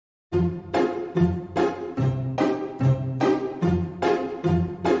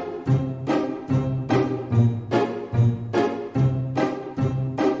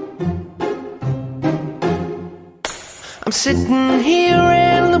sitting here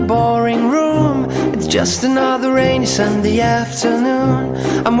in the boring room. It's just another rainy Sunday afternoon.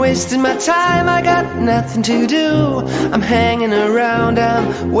 I'm wasting my time, I got nothing to do. I'm hanging around,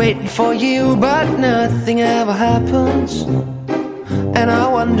 I'm waiting for you, but nothing ever happens. And I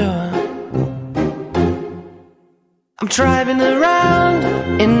wonder, I'm driving around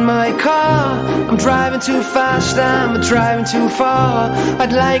in my car. I'm driving too fast, I'm driving too far.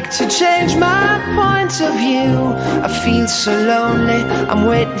 I'd like to change my point of view. I feel so lonely, I'm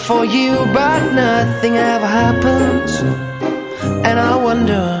waiting for you, but nothing ever happens. And I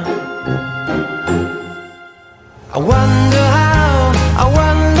wonder how, I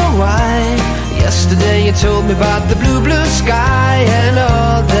wonder why. Yesterday you told me about the blue, blue sky, and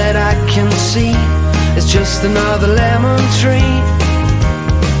all that I can see it's just another lemon tree.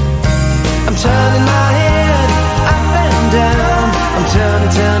 I'm turning my head up and down. I'm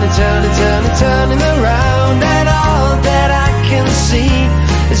turning, turning, turning, turning, turning around, and all that I can see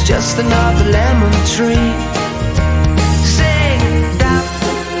is just another lemon tree. Sing da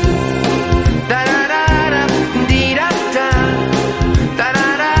da da da da dee da da da da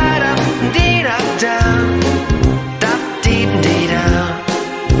da da dee da da da dee dee da.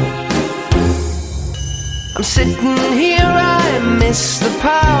 I'm sitting here, I miss the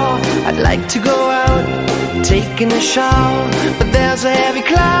power. I'd like to go out, taking a shower, but there's a heavy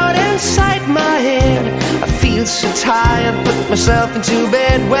cloud inside my head. I feel so tired, put myself into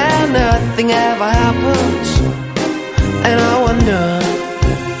bed where nothing ever happens. And I wonder,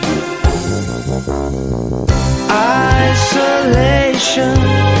 isolation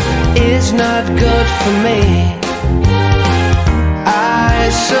is not good for me.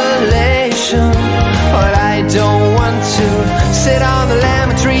 Isolation, but I don't want to sit on the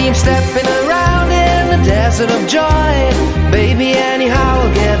lemon tree. I'm stepping around in the desert of joy. Baby, anyhow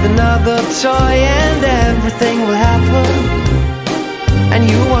I'll get another toy, and everything will happen. And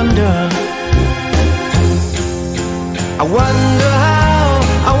you wonder, I wonder how,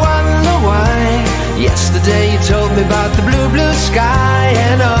 I wonder why. Yesterday you told me about the blue, blue sky,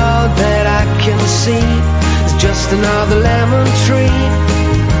 and all that I can see is just another lemon tree.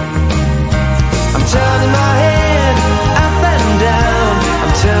 I'm turning my head up and down.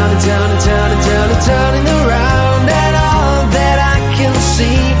 I'm turning, turning, turning, turning, turning around, and all that I can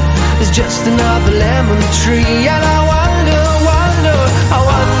see is just another lemon tree. And I wonder, wonder, I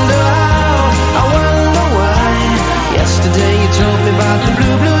wonder how, I wonder why. Yesterday you told me about the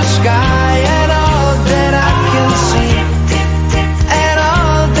blue, blue sky, and all that I can see, and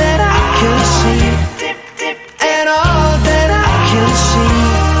all that I can see, and all that I can see,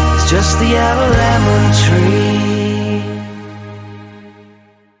 just the yellow lemon